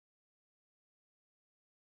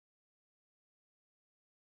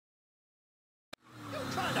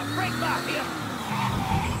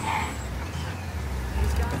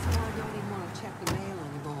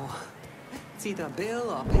It's either a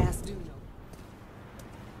bill or past due.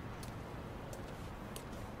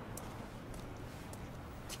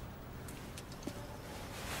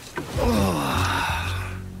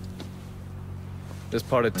 This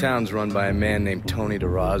part of town's run by a man named Tony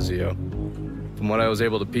DeRazio. From what I was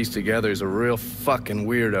able to piece together, he's a real fucking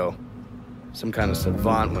weirdo. Some kind of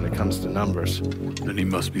savant when it comes to numbers. Then he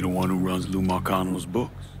must be the one who runs Lou Marcano's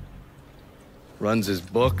books. Runs his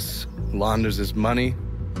books, launders his money.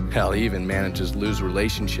 Hell, he even manages Lou's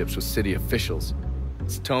relationships with city officials.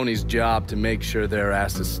 It's Tony's job to make sure their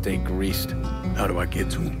asses stay greased. How do I get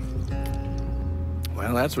to him?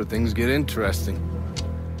 Well, that's where things get interesting.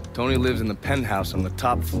 Tony lives in the penthouse on the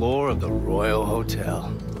top floor of the Royal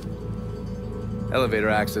Hotel. Elevator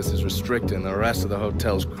access is restricted and the rest of the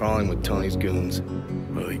hotel's crawling with Tony's goons.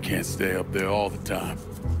 Well, he can't stay up there all the time.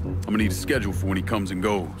 I'm gonna need a schedule for when he comes and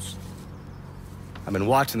goes. I've been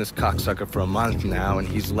watching this cocksucker for a month now, and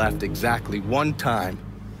he's left exactly one time.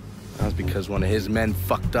 That was because one of his men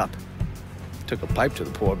fucked up. Took a pipe to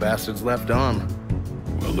the poor bastard's left arm.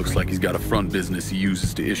 Well, it looks like he's got a front business he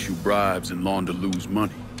uses to issue bribes and launder Lou's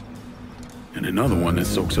money. And another one that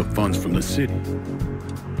soaks up funds from the city.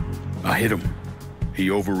 I hit him. He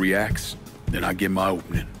overreacts, then I get my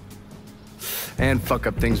opening. And fuck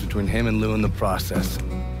up things between him and Lou in the process.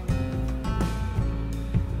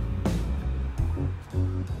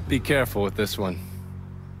 Be careful with this one.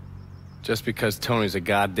 Just because Tony's a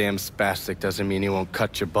goddamn spastic doesn't mean he won't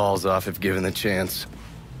cut your balls off if given the chance.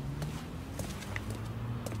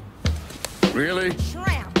 Really?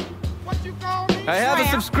 Shrimp. What you call me? I have a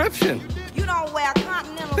subscription. You don't wear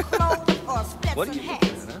continental clothes or Stetson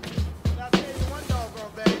hats. I'll tell you one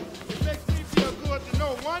doggone thing. It makes me feel good to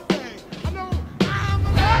know one thing. I know I'm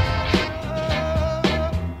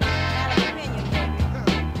Not an opinion, baby.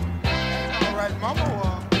 That's all right,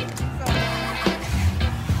 Mama.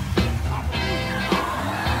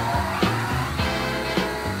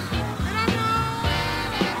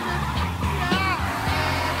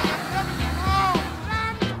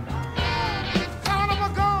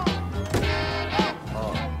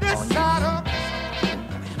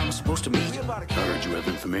 I heard you have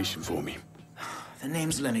information for me. The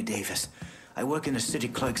name's Lenny Davis. I work in the city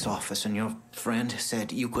clerk's office, and your friend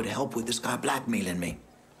said you could help with this guy blackmailing me.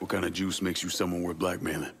 What kind of juice makes you someone worth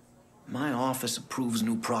blackmailing? My office approves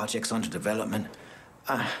new projects under development.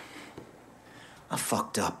 I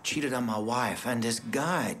fucked up, cheated on my wife, and this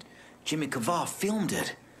guy, Jimmy Kavar, filmed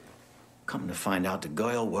it. Come to find out, the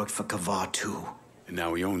girl worked for Kavar, too. And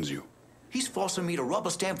now he owns you. He's forcing me to rubber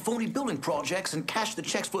stamp phony building projects and cash the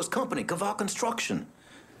checks for his company, Kavar Construction.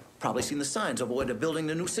 Probably seen the signs over where they're building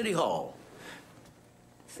the new city hall.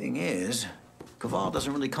 Thing is, Kavar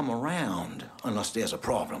doesn't really come around unless there's a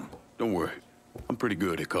problem. Don't worry. I'm pretty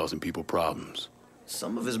good at causing people problems.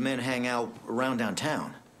 Some of his men hang out around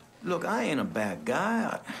downtown. Look, I ain't a bad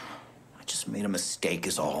guy. I just made a mistake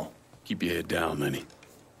is all. Keep your head down, Lenny.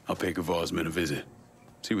 I'll pay Kavar's men a visit.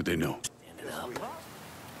 See what they know. End it up.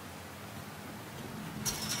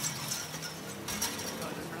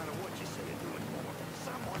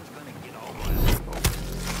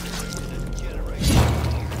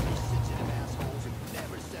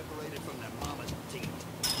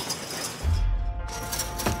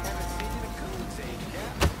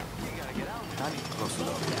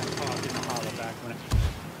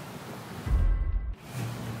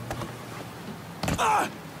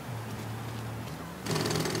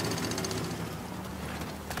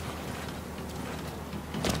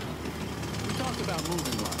 We talked about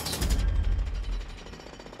moving lots.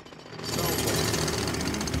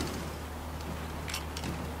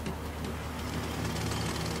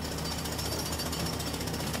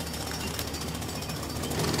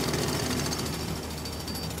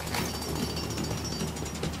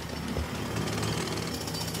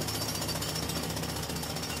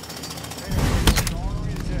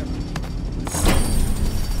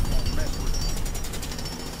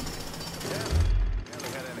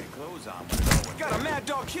 Got a mad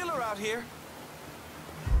dog killer out here.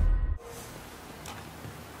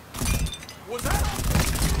 Was that?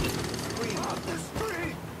 Scream off the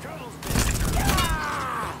street! Colonel's dead.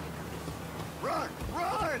 Ah! Run!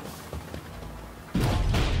 Run!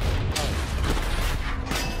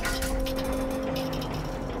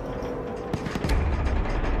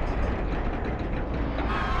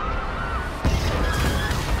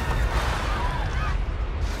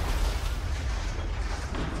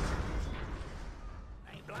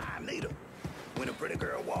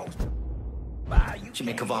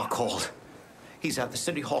 Jimmy Kavar called. He's at the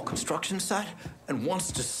City Hall construction site and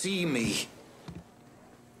wants to see me.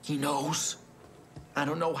 He knows. I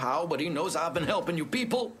don't know how, but he knows I've been helping you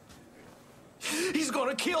people. He's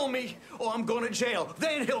gonna kill me, or I'm going to jail.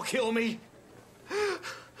 Then he'll kill me.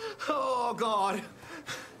 Oh, God.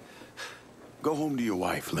 Go home to your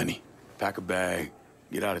wife, Lenny. Pack a bag,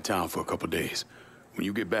 get out of town for a couple days. When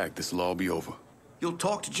you get back, this'll all be over. You'll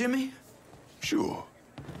talk to Jimmy? Sure.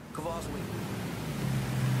 Caval's waiting.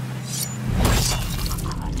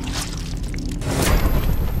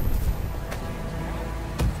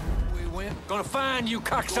 We went. Gonna find you,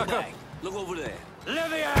 cocksucker. Look over there.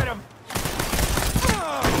 Levy at him.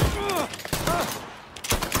 Cocksucker.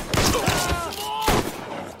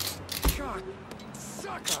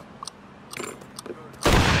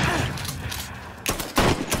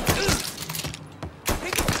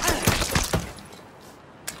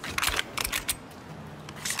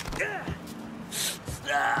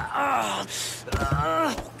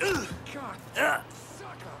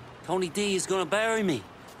 Tony D is gonna bury me.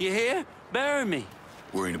 You hear? Bury me.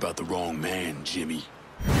 Worrying about the wrong man, Jimmy.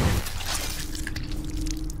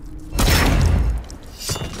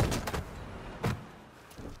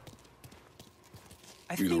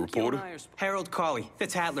 You the reporter? Harold Cawley,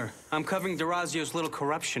 Fitz Adler. I'm covering DeRazio's little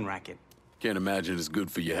corruption racket. Can't imagine it's good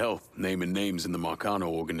for your health, naming names in the Marcano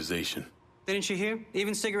organization. Didn't you hear?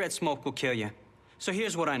 Even cigarette smoke will kill you. So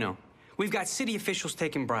here's what I know. We've got city officials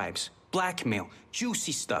taking bribes, blackmail,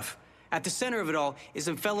 juicy stuff. At the center of it all is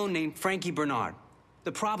a fellow named Frankie Bernard.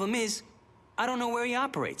 The problem is, I don't know where he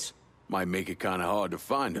operates. Might make it kind of hard to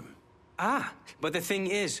find him. Ah, but the thing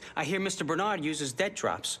is, I hear Mr. Bernard uses debt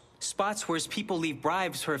drops. Spots where his people leave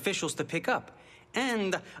bribes for officials to pick up.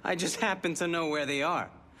 And I just happen to know where they are.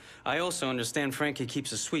 I also understand Frankie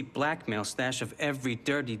keeps a sweet blackmail stash of every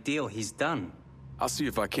dirty deal he's done. I'll see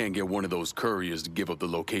if I can't get one of those couriers to give up the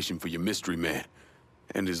location for your mystery man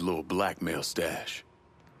and his little blackmail stash.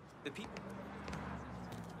 The people...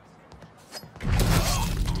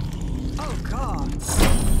 Oh, God.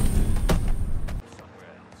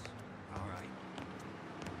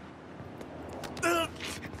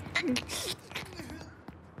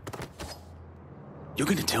 You're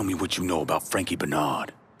gonna tell me what you know about Frankie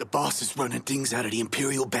Bernard? The boss is running things out of the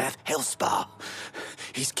Imperial Bath Health Spa.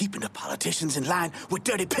 He's keeping the politicians in line with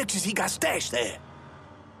dirty pictures he got stashed there.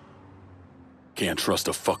 Can't trust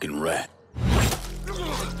a fucking rat. Rip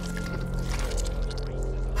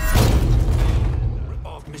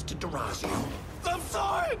off Mr. DeRazio. I'm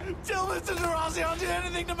sorry! Tell Mr. DeRazio I'll do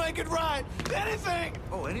anything to make it right! Anything!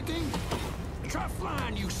 Oh, anything? Try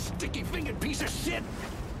flying, you sticky-fingered piece of shit!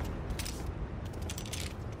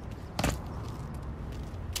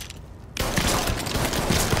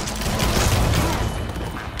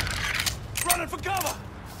 Running for cover!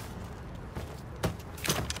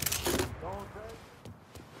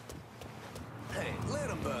 Hey, let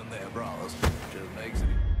them burn their bras. Just makes it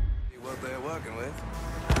see what they're working with.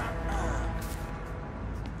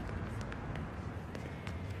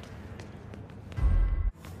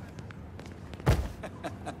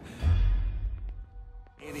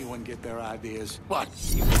 Anyone get their ideas? What?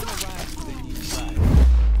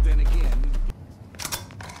 Then again...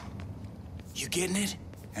 You getting it?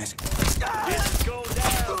 Ask... Let's go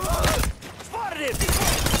down! Spotted him!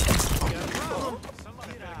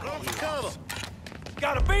 Run for cover!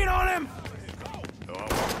 Got a beat on him!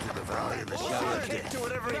 Get to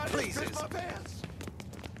whatever he pleases.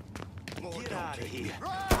 Get out of here.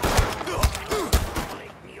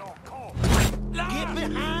 Get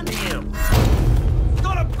behind him!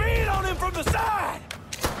 Got a beat on him from the side!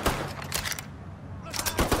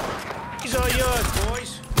 He's all yours,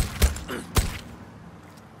 boys.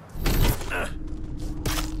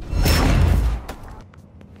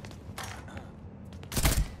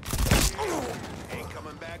 Ain't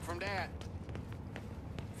coming back from that.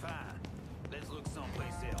 Fine. Let's look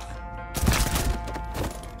someplace else.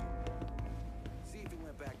 See if he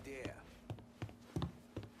went back there.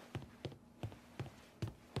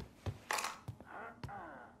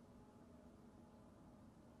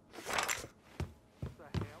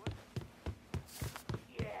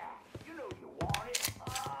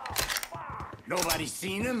 Nobody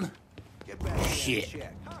seen him? Get back there and Shit.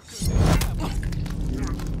 check.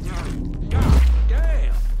 God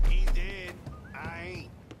damn! He's dead. I ain't.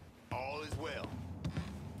 All is well.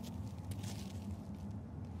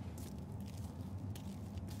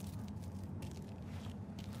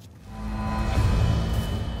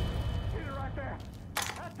 Get it right there!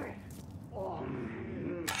 That's it!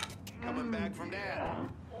 Coming back from that.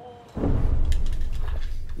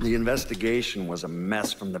 The investigation was a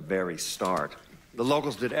mess from the very start. The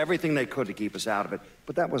locals did everything they could to keep us out of it,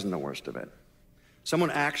 but that wasn't the worst of it.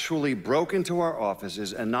 Someone actually broke into our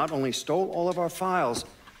offices and not only stole all of our files,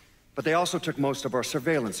 but they also took most of our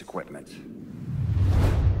surveillance equipment.